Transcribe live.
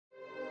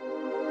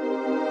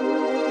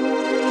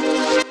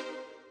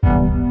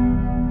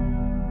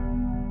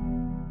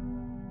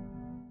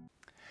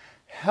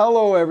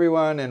Hello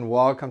everyone and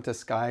welcome to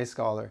Sky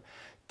Scholar.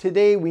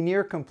 Today we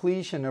near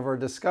completion of our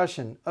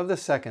discussion of the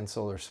second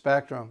solar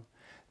spectrum.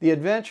 The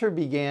adventure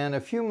began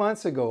a few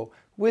months ago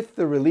with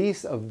the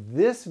release of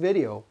this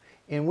video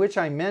in which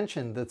I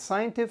mentioned that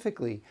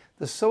scientifically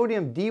the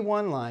sodium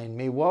D1 line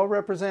may well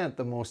represent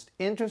the most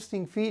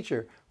interesting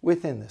feature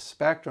within the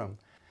spectrum.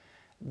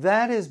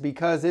 That is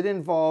because it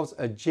involves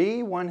a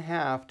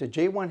J1/2 to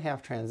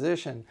J1/2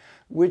 transition,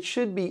 which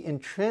should be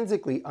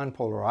intrinsically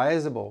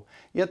unpolarizable.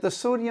 Yet the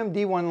sodium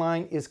D1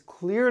 line is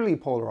clearly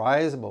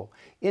polarizable.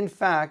 In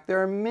fact,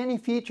 there are many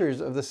features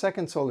of the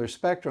second solar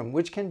spectrum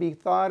which can be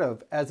thought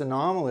of as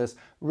anomalous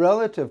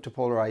relative to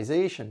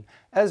polarization,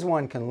 as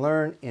one can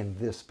learn in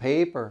this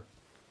paper.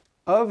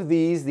 Of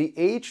these, the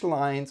H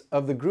lines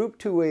of the group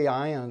 2A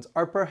ions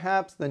are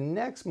perhaps the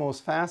next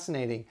most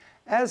fascinating,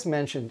 as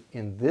mentioned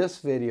in this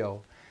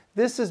video.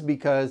 This is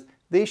because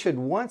they should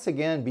once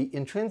again be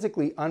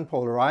intrinsically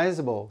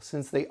unpolarizable,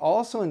 since they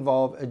also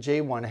involve a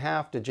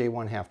J1/2 to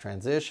J1/2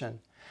 transition.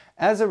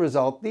 As a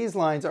result, these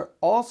lines are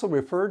also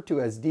referred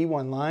to as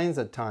D1 lines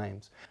at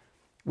times.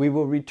 We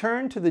will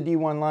return to the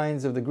D1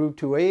 lines of the group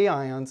 2A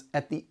ions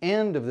at the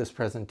end of this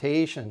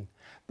presentation.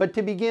 But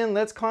to begin,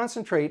 let's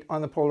concentrate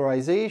on the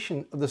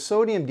polarization of the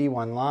sodium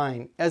D1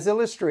 line, as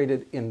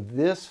illustrated in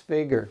this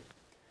figure.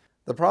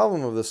 The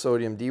problem of the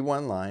sodium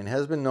D1 line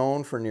has been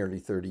known for nearly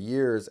 30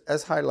 years,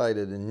 as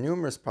highlighted in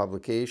numerous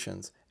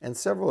publications, and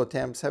several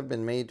attempts have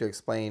been made to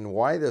explain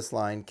why this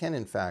line can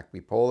in fact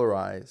be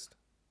polarized.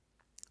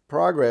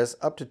 Progress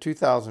up to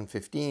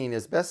 2015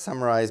 is best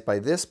summarized by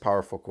this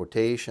powerful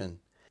quotation.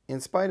 In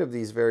spite of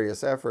these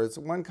various efforts,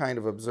 one kind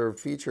of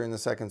observed feature in the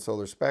second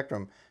solar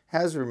spectrum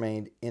has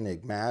remained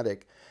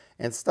enigmatic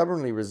and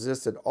stubbornly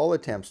resisted all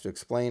attempts to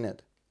explain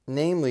it.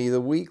 Namely,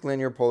 the weak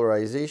linear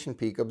polarization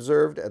peak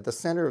observed at the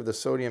center of the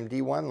sodium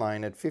D1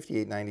 line at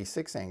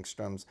 5896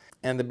 angstroms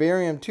and the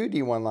barium 2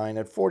 D1 line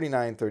at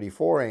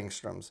 4934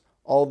 angstroms,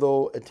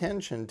 although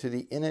attention to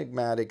the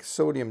enigmatic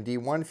sodium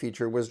D1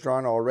 feature was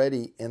drawn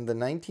already in the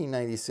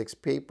 1996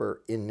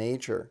 paper in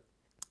Nature.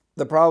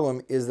 The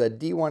problem is that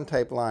D1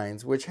 type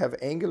lines, which have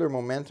angular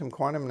momentum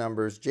quantum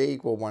numbers J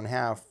 =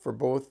 1/2 for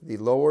both the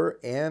lower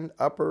and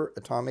upper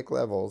atomic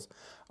levels,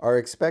 are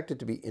expected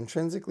to be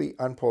intrinsically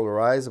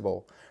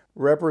unpolarizable,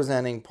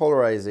 representing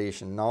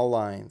polarization null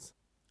lines.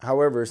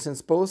 However,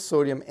 since both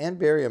sodium and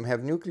barium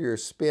have nuclear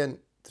spin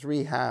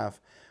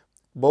 3/2,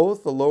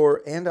 both the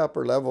lower and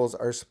upper levels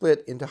are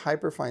split into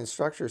hyperfine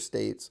structure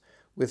states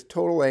with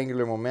total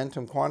angular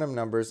momentum quantum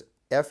numbers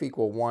F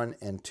 = 1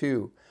 and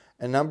 2.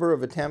 A number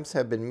of attempts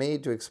have been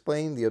made to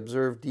explain the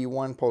observed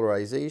D1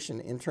 polarization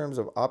in terms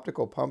of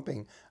optical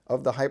pumping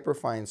of the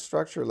hyperfine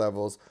structure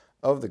levels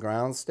of the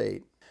ground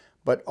state.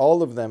 But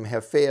all of them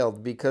have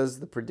failed because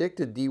the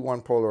predicted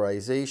D1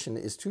 polarization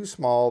is too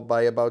small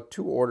by about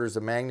 2 orders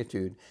of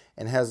magnitude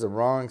and has the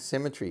wrong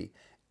symmetry,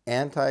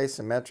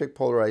 anti-symmetric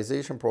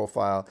polarization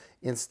profile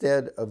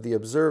instead of the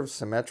observed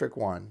symmetric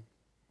one.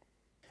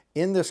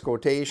 In this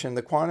quotation,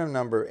 the quantum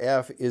number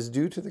F is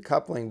due to the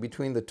coupling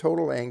between the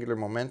total angular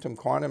momentum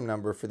quantum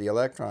number for the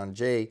electron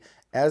J,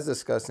 as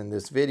discussed in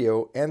this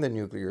video, and the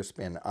nuclear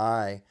spin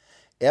I.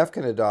 F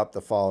can adopt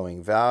the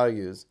following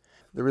values.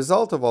 The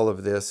result of all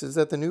of this is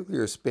that the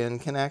nuclear spin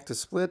can act to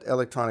split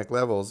electronic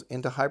levels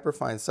into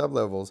hyperfine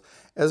sublevels,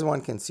 as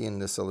one can see in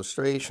this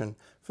illustration,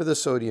 for the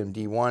sodium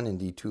D1 and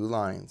D2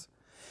 lines.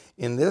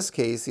 In this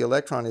case, the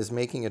electron is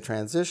making a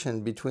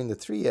transition between the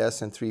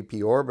 3s and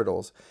 3p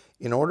orbitals.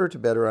 In order to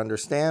better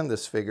understand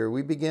this figure,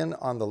 we begin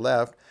on the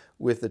left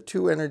with the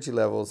 2 energy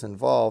levels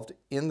involved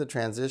in the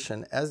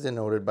transition, as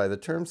denoted by the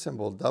term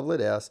symbol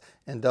S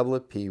and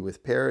P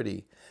with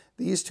parity.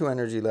 These 2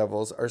 energy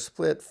levels are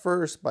split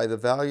first by the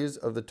values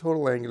of the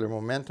total angular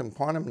momentum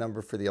quantum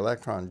number for the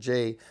electron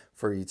J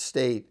for each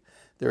state.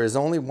 There is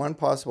only one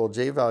possible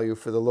J value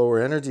for the lower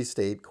energy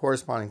state,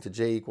 corresponding to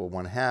J =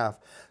 1/2,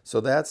 so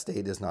that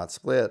state is not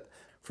split.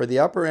 For the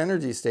upper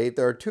energy state,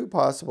 there are 2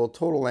 possible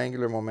total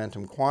angular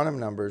momentum quantum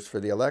numbers for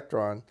the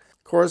electron,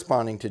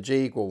 corresponding to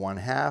J =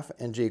 1/2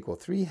 and J =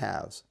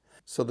 3/2.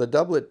 So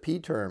the P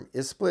term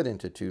is split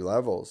into 2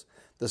 levels.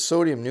 The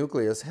sodium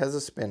nucleus has a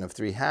spin of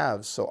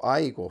 3/2, so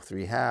I =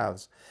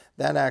 3/2.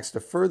 That acts to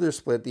further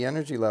split the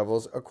energy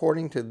levels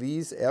according to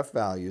these F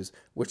values,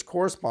 which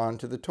correspond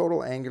to the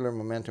total angular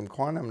momentum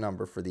quantum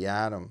number for the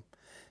atom.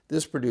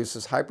 This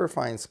produces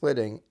hyperfine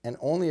splitting and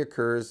only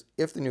occurs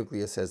if the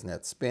nucleus has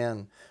net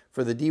spin.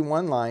 For the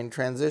D1 line,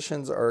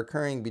 transitions are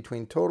occurring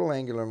between total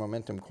angular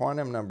momentum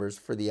quantum numbers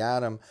for the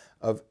atom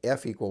of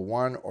F =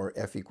 1 or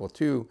F =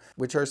 2,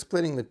 which are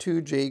splitting the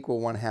 2 J =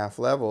 1/2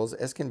 levels,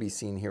 as can be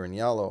seen here in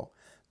yellow.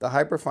 The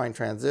hyperfine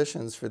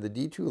transitions for the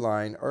D2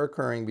 line are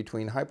occurring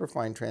between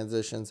hyperfine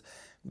transitions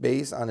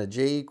based on a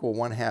J =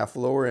 1/2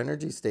 lower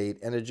energy state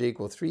and a J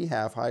 =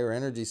 3/2 higher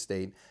energy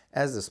state,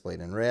 as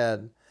displayed in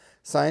red.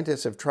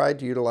 Scientists have tried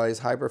to utilize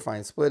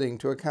hyperfine splitting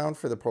to account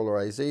for the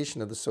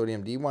polarization of the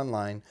sodium D1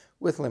 line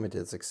with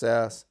limited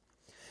success.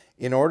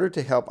 In order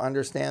to help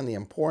understand the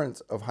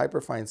importance of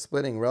hyperfine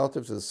splitting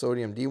relative to the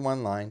sodium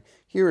D1 line,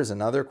 here is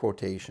another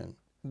quotation.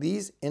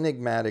 These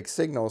enigmatic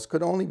signals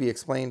could only be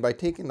explained by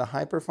taking the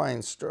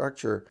hyperfine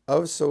structure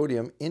of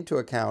sodium into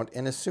account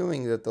and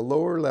assuming that the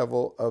lower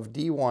level of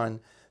D1,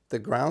 the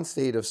ground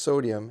state of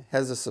sodium,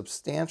 has a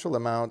substantial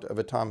amount of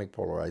atomic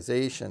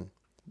polarization.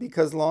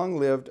 Because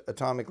long-lived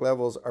atomic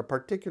levels are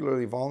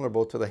particularly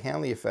vulnerable to the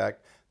Hanle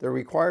effect, the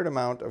required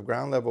amount of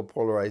ground-level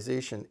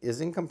polarization is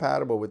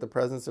incompatible with the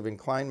presence of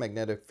inclined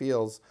magnetic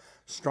fields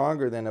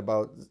stronger than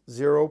about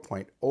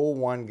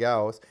 0.01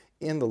 Gauss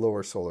in the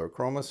lower solar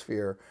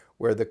chromosphere,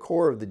 where the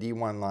core of the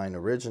D1 line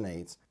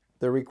originates.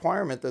 The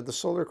requirement that the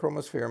solar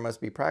chromosphere must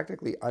be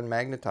practically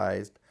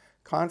unmagnetized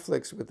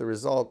conflicts with the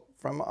result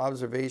from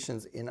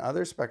observations in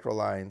other spectral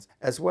lines,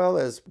 as well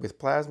as with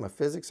plasma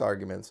physics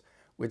arguments,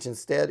 which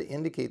instead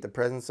indicate the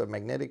presence of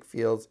magnetic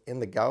fields in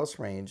the Gauss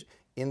range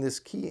in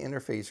this key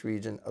interface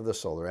region of the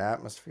solar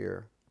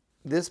atmosphere.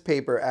 This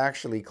paper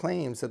actually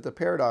claims that the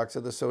paradox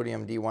of the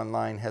sodium D1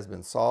 line has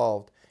been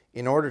solved.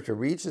 In order to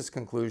reach this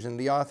conclusion,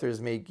 the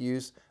authors make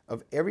use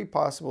of every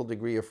possible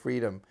degree of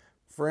freedom.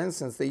 For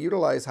instance, they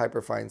utilize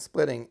hyperfine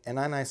splitting and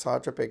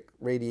anisotropic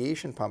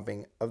radiation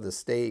pumping of the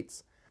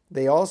states.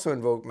 They also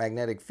invoke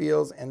magnetic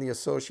fields and the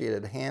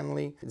associated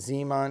Hanle,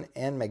 Zeeman,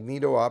 and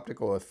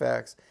magneto-optical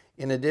effects.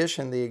 In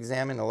addition, they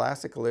examine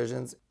elastic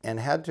collisions and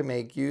had to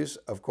make use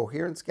of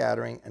coherent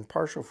scattering and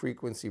partial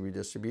frequency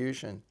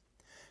redistribution.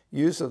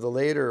 Use of the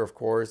latter, of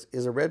course,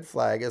 is a red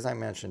flag, as I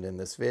mentioned in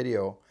this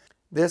video.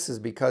 This is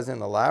because in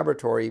the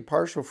laboratory,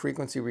 partial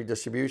frequency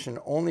redistribution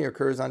only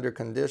occurs under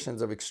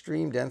conditions of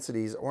extreme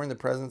densities or in the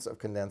presence of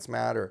condensed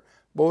matter,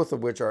 both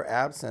of which are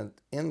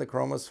absent in the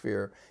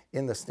chromosphere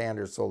in the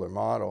standard solar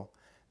model.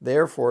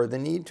 Therefore, the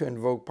need to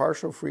invoke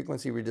partial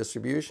frequency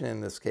redistribution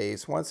in this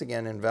case once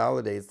again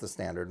invalidates the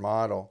standard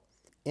model.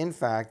 In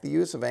fact, the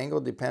use of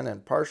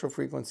angle-dependent partial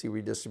frequency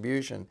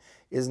redistribution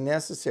is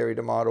necessary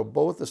to model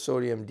both the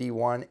sodium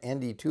D1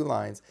 and D2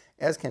 lines,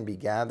 as can be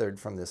gathered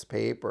from this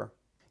paper.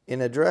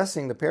 In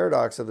addressing the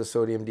paradox of the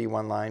sodium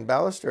D1 line,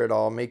 Ballester et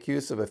al. Make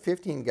use of a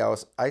 15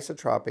 Gauss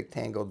isotropic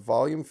tangled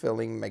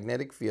volume-filling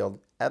magnetic field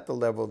at the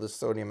level of the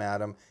sodium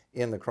atom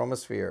in the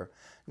chromosphere.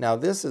 Now,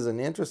 this is an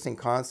interesting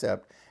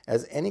concept,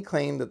 as any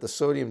claim that the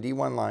sodium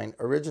D1 line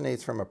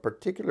originates from a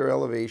particular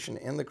elevation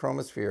in the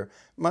chromosphere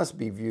must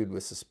be viewed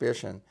with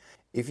suspicion.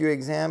 If you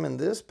examine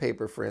this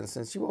paper, for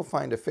instance, you will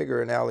find a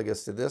figure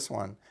analogous to this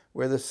one,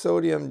 where the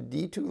sodium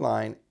D2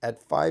 line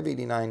at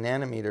 589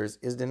 nanometers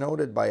is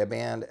denoted by a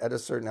band at a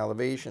certain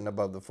elevation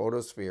above the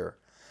photosphere.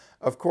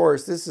 Of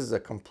course, this is a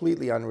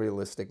completely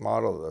unrealistic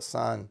model of the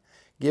Sun.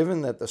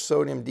 Given that the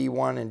sodium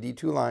D1 and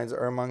D2 lines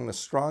are among the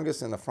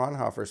strongest in the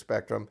Fraunhofer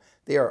spectrum,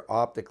 they are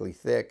optically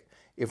thick.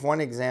 If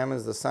one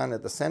examines the Sun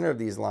at the center of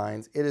these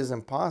lines, it is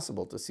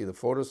impossible to see the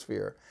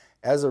photosphere.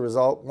 As a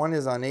result, one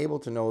is unable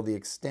to know the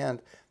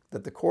extent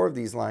that the core of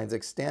these lines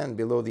extend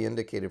below the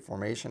indicated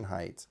formation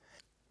heights.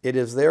 It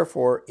is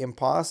therefore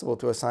impossible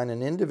to assign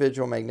an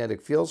individual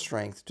magnetic field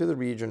strength to the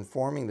region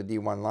forming the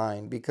D1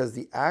 line because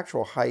the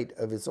actual height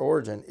of its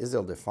origin is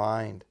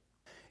ill-defined.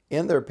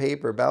 In their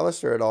paper,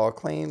 Ballester et al.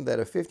 Claim that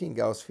a 15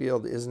 Gauss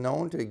field is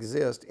known to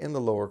exist in the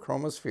lower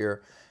chromosphere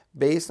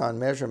based on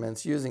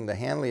measurements using the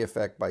Hanle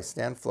effect by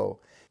Stenflo.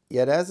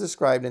 Yet, as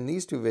described in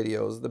these two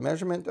videos, the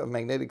measurement of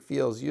magnetic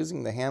fields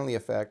using the Hanle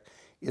effect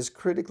is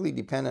critically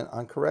dependent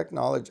on correct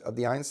knowledge of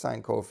the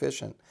Einstein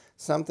coefficient,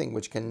 something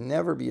which can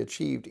never be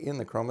achieved in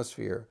the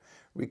chromosphere.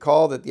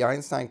 Recall that the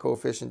Einstein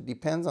coefficient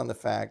depends on the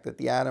fact that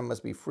the atom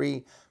must be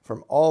free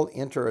from all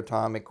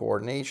interatomic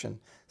coordination,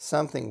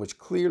 something which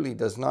clearly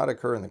does not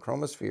occur in the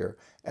chromosphere,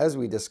 as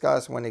we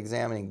discussed when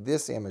examining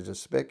this image of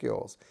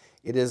spicules.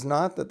 It is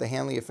not that the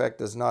Hanle effect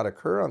does not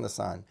occur on the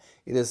Sun,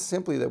 it is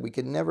simply that we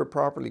can never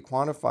properly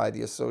quantify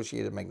the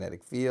associated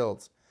magnetic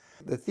fields.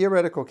 The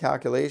theoretical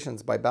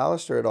calculations by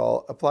Ballester et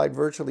al. Applied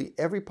virtually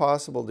every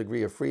possible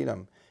degree of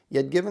freedom,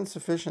 yet given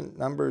sufficient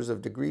numbers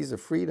of degrees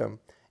of freedom,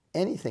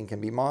 anything can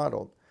be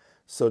modeled.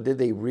 So did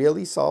they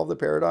really solve the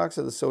paradox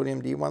of the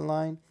sodium D1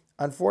 line?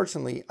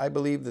 Unfortunately, I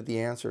believe that the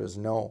answer is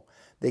no.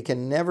 They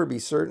can never be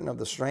certain of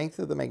the strength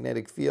of the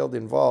magnetic field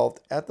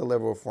involved at the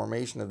level of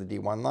formation of the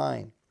D1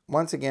 line.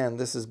 Once again,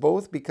 this is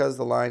both because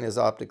the line is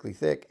optically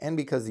thick and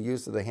because the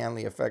use of the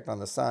Hanle effect on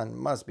the Sun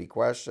must be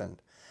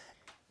questioned.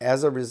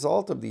 As a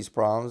result of these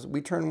problems, we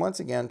turn once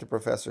again to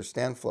Professor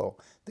Stenflo,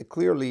 the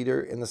clear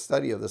leader in the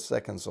study of the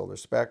second solar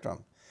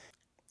spectrum.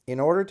 In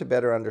order to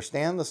better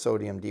understand the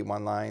sodium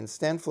D1 line,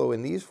 Stenflo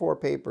in these 4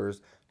 papers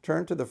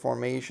turned to the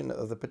formation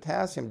of the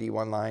potassium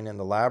D1 line in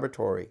the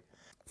laboratory.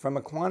 From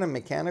a quantum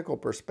mechanical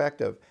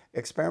perspective,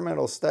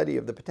 experimental study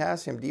of the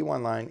potassium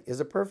D1 line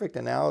is a perfect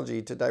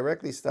analogy to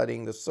directly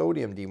studying the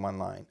sodium D1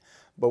 line,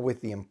 but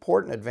with the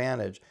important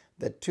advantage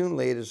that tuned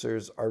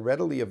lasers are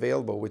readily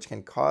available which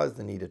can cause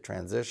the needed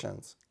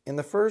transitions. In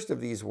the first of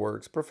these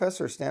works,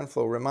 Professor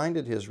Stenflo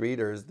reminded his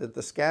readers that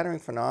the scattering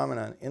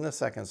phenomenon in the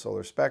second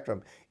solar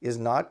spectrum is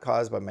not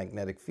caused by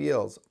magnetic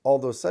fields,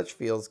 although such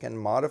fields can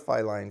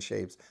modify line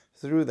shapes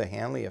through the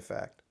Hanle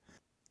effect.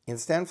 In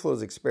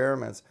Stenflo's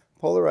experiments,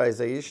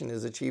 Polarization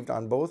is achieved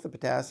on both the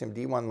potassium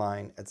D1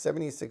 line at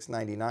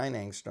 7699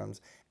 angstroms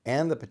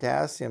and the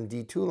potassium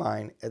D2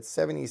 line at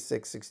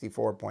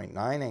 7664.9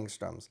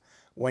 angstroms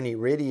when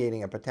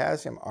irradiating a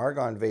potassium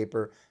argon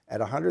vapor at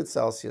 100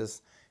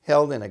 Celsius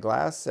held in a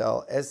glass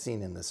cell as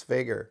seen in this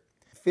figure.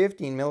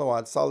 15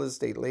 milliwatt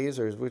solid-state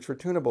lasers, which were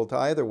tunable to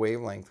either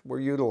wavelength, were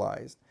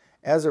utilized.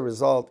 As a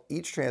result,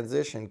 each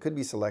transition could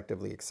be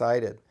selectively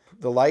excited.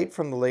 The light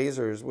from the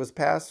lasers was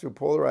passed through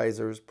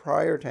polarizers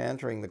prior to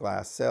entering the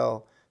glass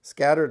cell.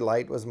 Scattered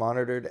light was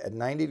monitored at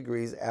 90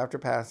 degrees after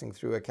passing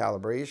through a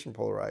calibration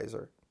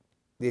polarizer.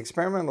 The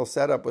experimental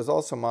setup was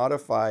also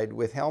modified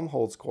with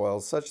Helmholtz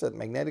coils such that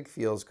magnetic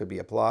fields could be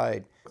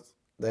applied.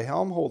 The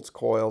Helmholtz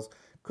coils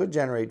could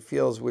generate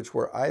fields which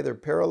were either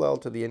parallel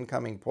to the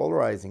incoming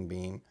polarizing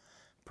beam,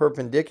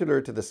 perpendicular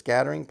to the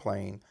scattering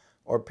plane,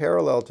 or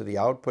parallel to the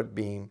output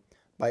beam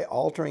by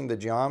altering the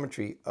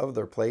geometry of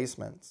their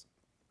placements.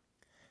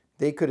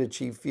 They could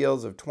achieve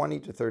fields of 20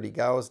 to 30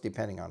 Gauss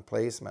depending on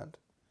placement.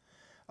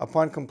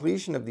 Upon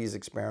completion of these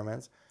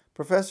experiments,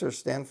 Professor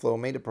Stenflo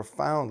made a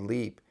profound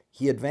leap.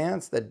 He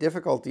advanced that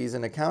difficulties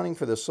in accounting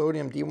for the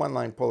sodium D1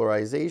 line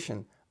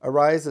polarization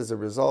arise as a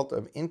result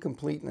of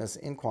incompleteness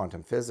in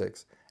quantum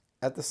physics.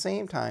 At the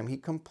same time, he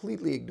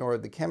completely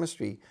ignored the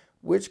chemistry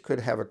which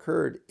could have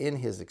occurred in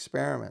his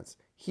experiments.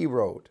 He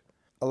wrote,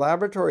 "A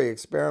laboratory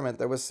experiment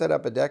that was set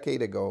up a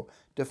decade ago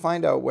to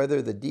find out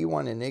whether the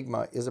D1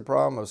 enigma is a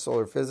problem of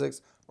solar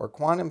physics or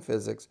quantum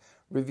physics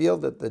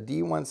revealed that the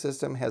D1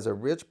 system has a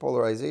rich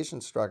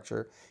polarization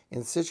structure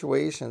in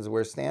situations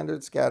where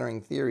standard scattering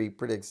theory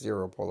predicts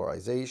zero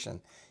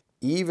polarization,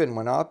 even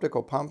when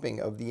optical pumping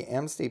of the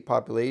M-state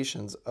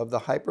populations of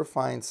the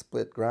hyperfine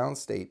split ground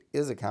state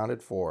is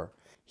accounted for.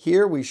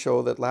 Here we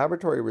show that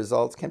laboratory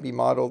results can be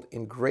modeled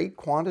in great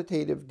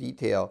quantitative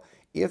detail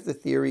if the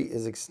theory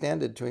is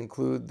extended to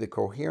include the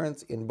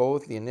coherence in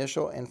both the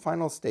initial and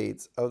final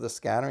states of the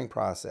scattering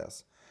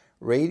process.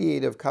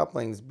 Radiative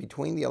couplings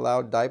between the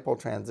allowed dipole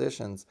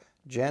transitions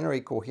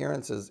generate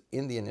coherences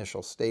in the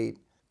initial state.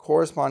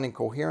 Corresponding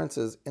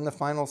coherences in the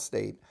final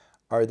state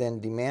are then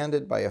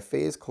demanded by a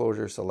phase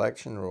closure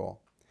selection rule.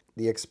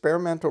 The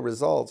experimental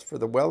results for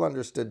the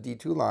well-understood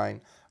D2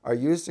 line are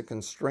used to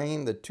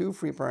constrain the two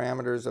free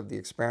parameters of the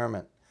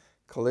experiment,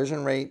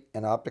 collision rate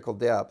and optical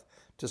depth,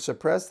 to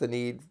suppress the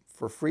need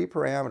for free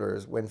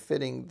parameters when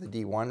fitting the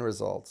D1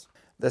 results.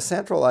 The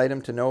central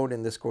item to note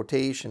in this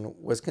quotation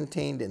was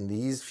contained in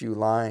these few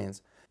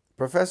lines.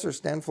 Professor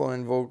Stenflo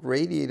invoked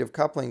radiative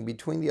coupling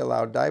between the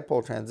allowed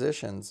dipole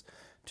transitions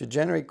to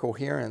generate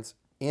coherence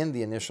in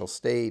the initial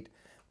state.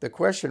 The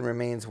question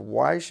remains,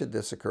 why should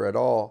this occur at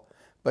all?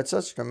 But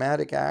such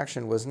dramatic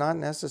action was not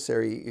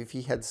necessary if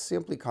he had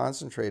simply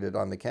concentrated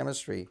on the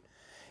chemistry.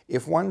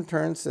 If one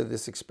turns to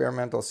this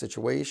experimental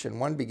situation,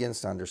 one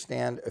begins to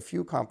understand a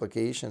few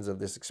complications of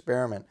this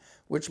experiment,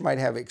 which might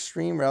have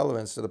extreme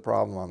relevance to the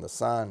problem on the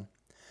Sun.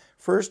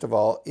 First of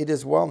all, it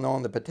is well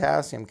known that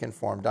potassium can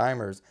form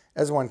dimers,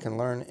 as one can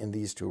learn in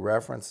these two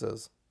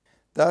references.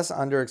 Thus,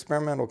 under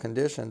experimental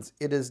conditions,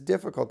 it is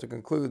difficult to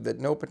conclude that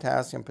no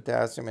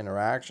potassium-potassium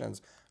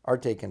interactions are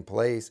taking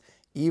place,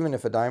 even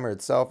if a dimer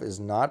itself is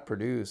not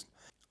produced.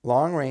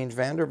 Long-range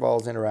van der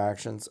Waals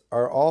interactions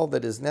are all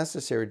that is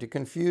necessary to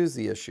confuse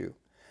the issue.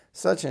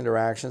 Such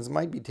interactions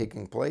might be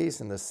taking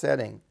place in this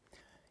setting.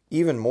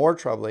 Even more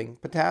troubling,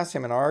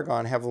 potassium and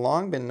argon have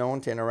long been known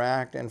to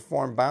interact and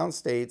form bound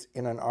states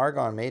in an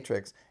argon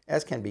matrix,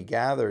 as can be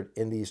gathered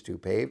in these two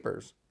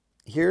papers.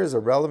 Here is a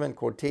relevant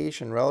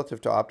quotation relative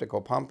to optical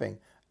pumping,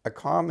 a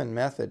common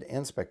method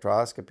in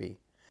spectroscopy.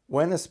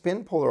 When a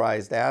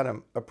spin-polarized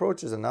atom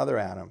approaches another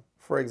atom,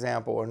 for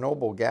example, a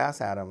noble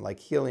gas atom like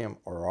helium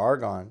or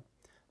argon,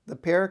 the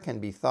pair can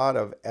be thought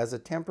of as a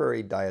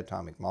temporary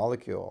diatomic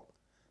molecule.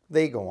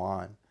 They go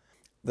on.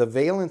 The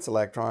valence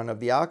electron of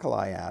the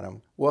alkali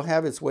atom will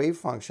have its wave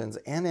functions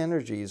and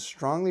energies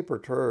strongly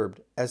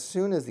perturbed as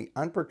soon as the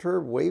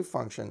unperturbed wave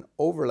function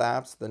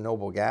overlaps the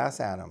noble gas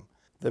atom.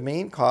 The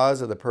main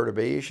cause of the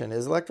perturbation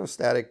is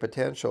electrostatic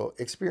potential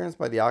experienced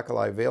by the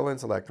alkali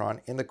valence electron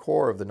in the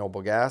core of the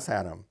noble gas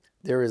atom.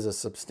 There is a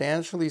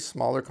substantially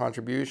smaller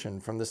contribution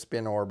from the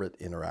spin-orbit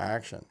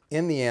interaction.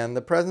 In the end,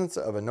 the presence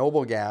of a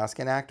noble gas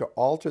can act to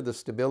alter the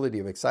stability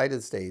of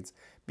excited states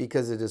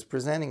because it is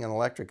presenting an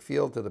electric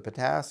field to the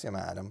potassium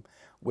atom,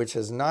 which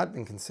has not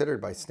been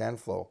considered by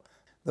Stenflo.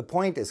 The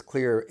point is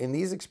clear. In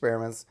these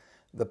experiments,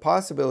 the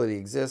possibility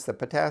exists that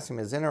potassium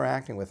is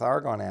interacting with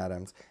argon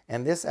atoms,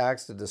 and this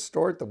acts to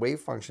distort the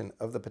wave function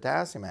of the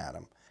potassium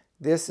atom.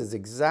 This is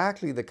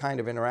exactly the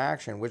kind of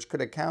interaction which could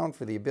account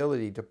for the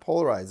ability to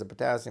polarize the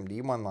potassium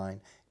D1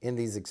 line in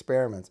these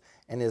experiments,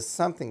 and is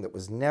something that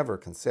was never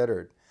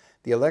considered.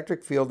 The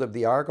electric field of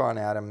the argon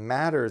atom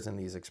matters in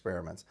these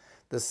experiments.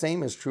 The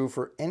same is true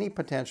for any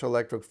potential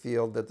electric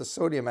field that the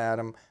sodium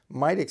atom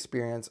might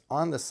experience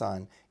on the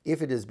Sun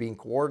if it is being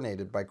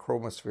coordinated by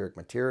chromospheric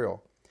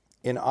material.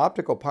 In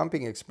optical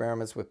pumping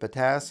experiments with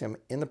potassium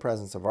in the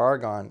presence of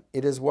argon,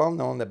 it is well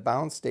known that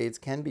bound states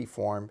can be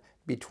formed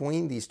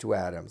between these two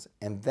atoms,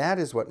 and that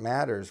is what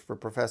matters for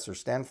Professor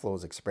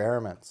Stenflo's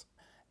experiments.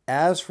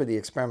 As for the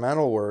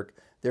experimental work,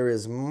 there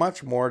is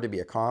much more to be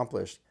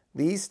accomplished.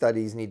 These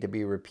studies need to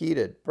be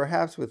repeated,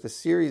 perhaps with a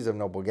series of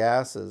noble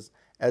gases,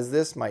 as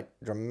this might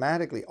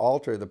dramatically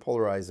alter the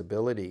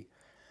polarizability.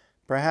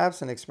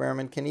 Perhaps an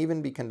experiment can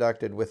even be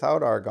conducted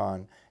without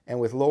argon and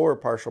with lower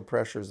partial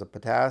pressures of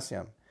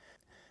potassium.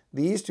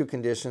 These two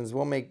conditions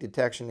will make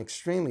detection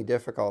extremely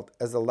difficult,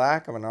 as the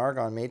lack of an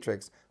argon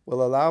matrix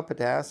will allow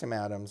potassium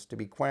atoms to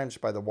be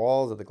quenched by the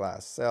walls of the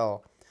glass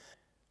cell.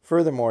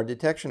 Furthermore,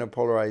 detection of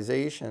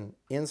polarization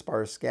in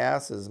sparse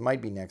gases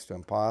might be next to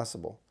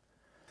impossible.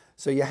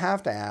 So you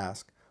have to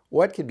ask,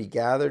 what could be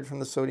gathered from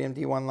the sodium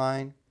D1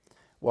 line?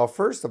 Well,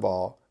 first of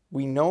all,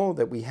 we know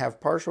that we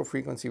have partial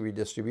frequency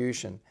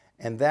redistribution,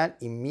 and that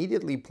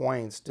immediately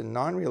points to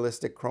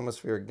non-realistic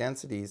chromospheric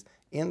densities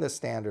in the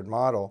standard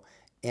model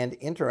and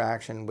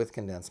interaction with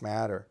condensed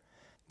matter.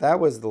 That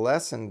was the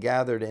lesson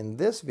gathered in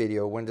this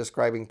video when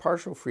describing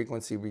partial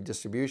frequency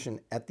redistribution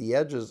at the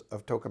edges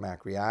of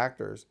tokamak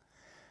reactors.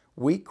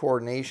 Weak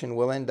coordination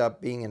will end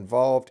up being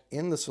involved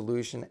in the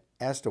solution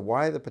as to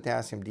why the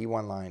potassium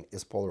D1 line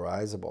is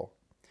polarizable.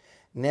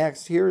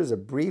 Next, here is a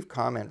brief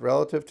comment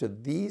relative to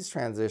these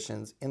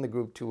transitions in the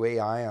group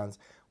 2A ions,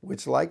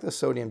 which, like the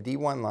sodium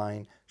D1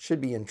 line, should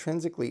be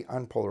intrinsically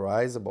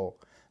unpolarizable.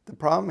 The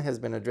problem has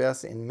been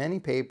addressed in many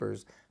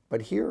papers,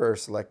 but here are a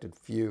selected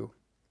few.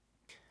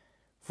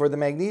 For the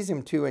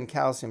magnesium 2 and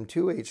calcium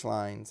 2H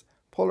lines,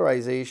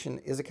 polarization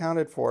is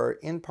accounted for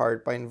in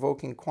part by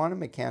invoking quantum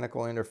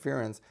mechanical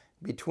interference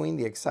between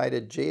the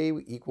excited J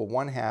equal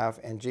 1/2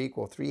 and J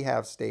equal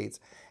 3/2 states,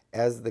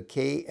 as the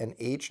K and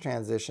H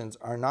transitions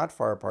are not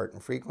far apart in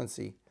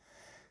frequency.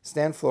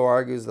 Stenflo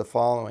argues the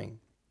following.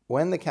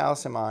 When the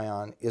calcium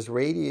ion is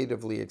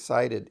radiatively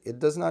excited, it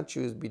does not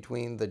choose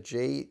between the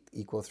J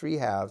equal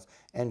 3/2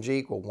 and J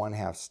equal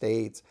 1/2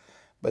 states,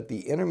 but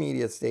the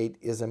intermediate state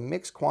is a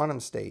mixed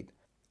quantum state,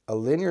 a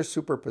linear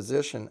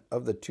superposition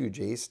of the two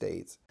J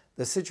states.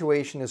 The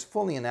situation is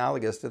fully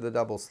analogous to the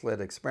double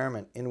slit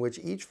experiment, in which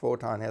each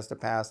photon has to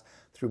pass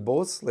through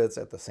both slits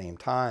at the same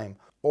time,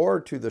 or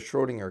to the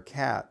Schrödinger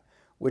cat,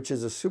 which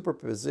is a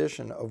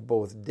superposition of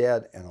both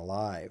dead and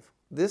alive.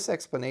 This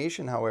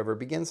explanation, however,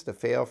 begins to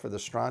fail for the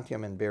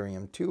strontium and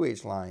barium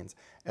 2H lines,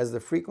 as the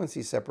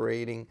frequency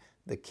separating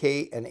the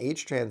K and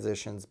H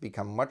transitions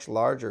become much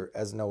larger,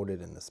 as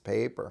noted in this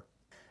paper.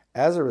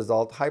 As a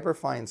result,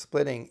 hyperfine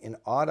splitting in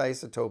odd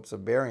isotopes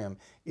of barium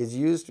is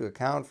used to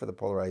account for the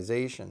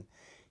polarization.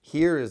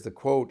 Here is the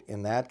quote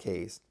in that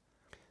case.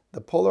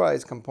 The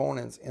polarized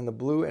components in the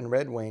blue and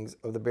red wings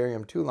of the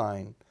barium 2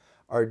 line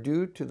are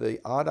due to the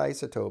odd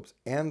isotopes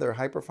and their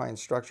hyperfine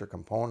structure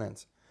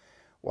components,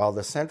 while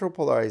the central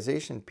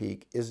polarization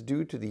peak is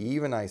due to the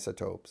even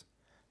isotopes.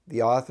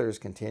 The authors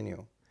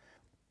continue.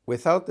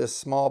 Without this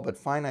small but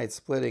finite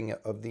splitting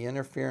of the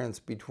interference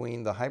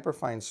between the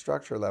hyperfine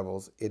structure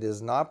levels, it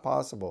is not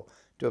possible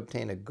to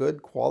obtain a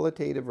good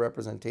qualitative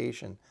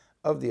representation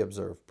of the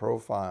observed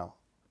profile.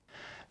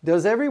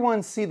 Does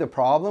everyone see the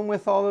problem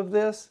with all of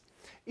this?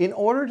 In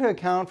order to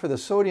account for the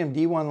sodium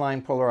D1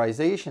 line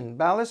polarization,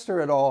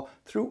 Ballester et al.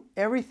 Threw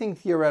everything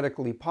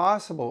theoretically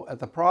possible at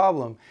the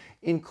problem,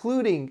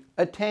 including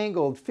a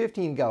tangled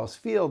 15 Gauss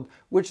field,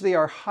 which they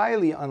are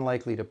highly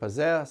unlikely to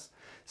possess.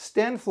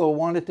 Stenflo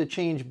wanted to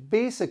change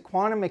basic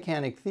quantum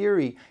mechanic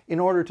theory in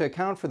order to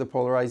account for the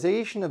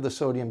polarization of the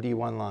sodium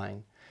D1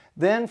 line.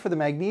 Then, for the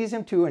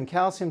magnesium 2 and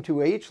calcium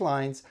 2H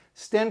lines,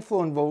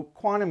 Stenflo invoked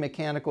quantum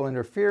mechanical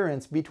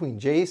interference between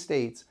J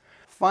states.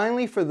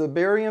 Finally, for the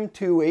barium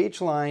 2H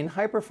line,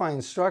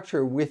 hyperfine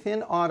structure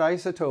within odd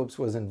isotopes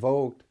was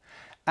invoked.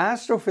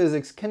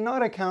 Astrophysics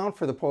cannot account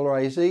for the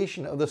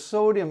polarization of the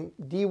sodium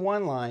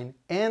D1 line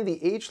and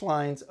the H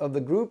lines of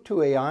the group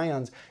 2A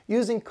ions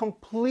using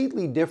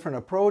completely different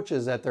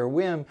approaches at their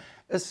whim,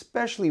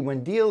 especially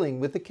when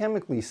dealing with the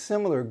chemically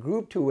similar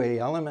group 2A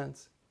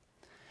elements.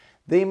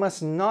 They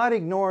must not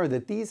ignore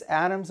that these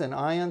atoms and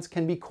ions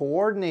can be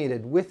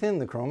coordinated within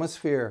the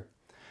chromosphere.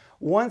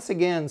 Once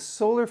again,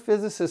 solar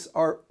physicists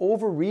are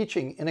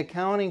overreaching in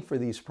accounting for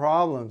these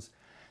problems.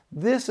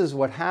 This is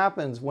what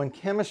happens when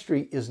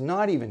chemistry is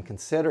not even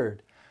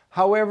considered.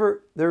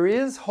 However, there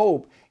is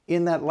hope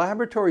in that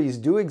laboratories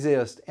do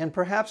exist, and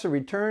perhaps a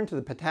return to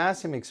the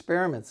potassium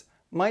experiments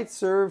might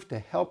serve to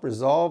help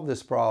resolve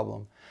this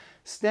problem.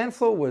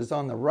 Stenflo was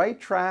on the right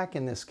track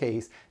in this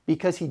case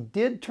because he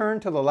did turn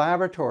to the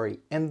laboratory,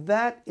 and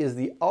that is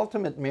the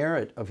ultimate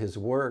merit of his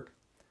work.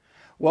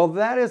 Well,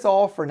 that is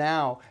all for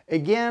now.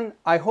 Again,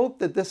 I hope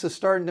that this is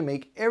starting to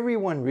make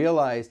everyone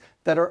realize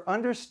that our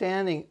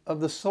understanding of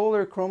the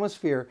solar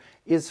chromosphere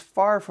is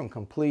far from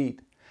complete.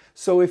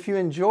 So if you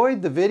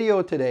enjoyed the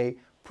video today,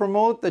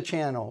 promote the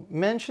channel,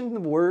 mention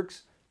the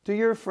works to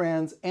your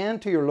friends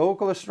and to your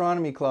local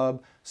astronomy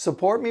club,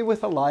 support me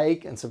with a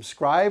like, and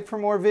subscribe for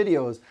more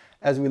videos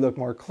as we look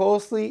more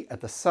closely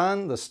at the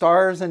sun, the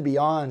stars, and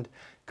beyond.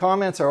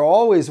 Comments are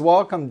always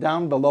welcome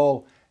down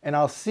below, and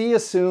I'll see you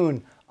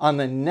soon on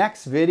the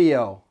next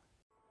video.